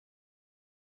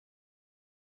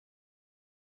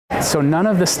So none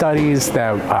of the studies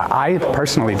that I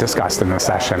personally discussed in this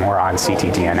session were on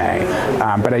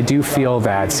ctDNA, but I do feel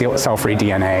that cell-free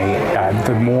DNA,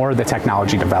 the more the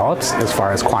technology develops as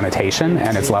far as quantitation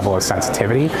and its level of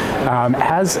sensitivity,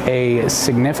 has a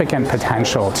significant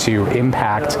potential to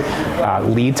impact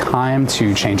lead time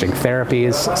to changing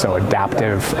therapies, so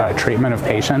adaptive treatment of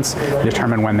patients,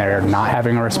 determine when they're not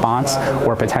having a response,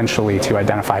 or potentially to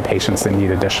identify patients that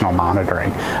need additional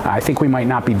monitoring. I think we might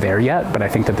not be there yet, but I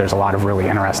think that there's a lot of really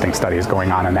interesting studies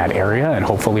going on in that area, and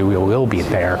hopefully we will be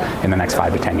there in the next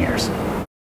 5 to 10 years.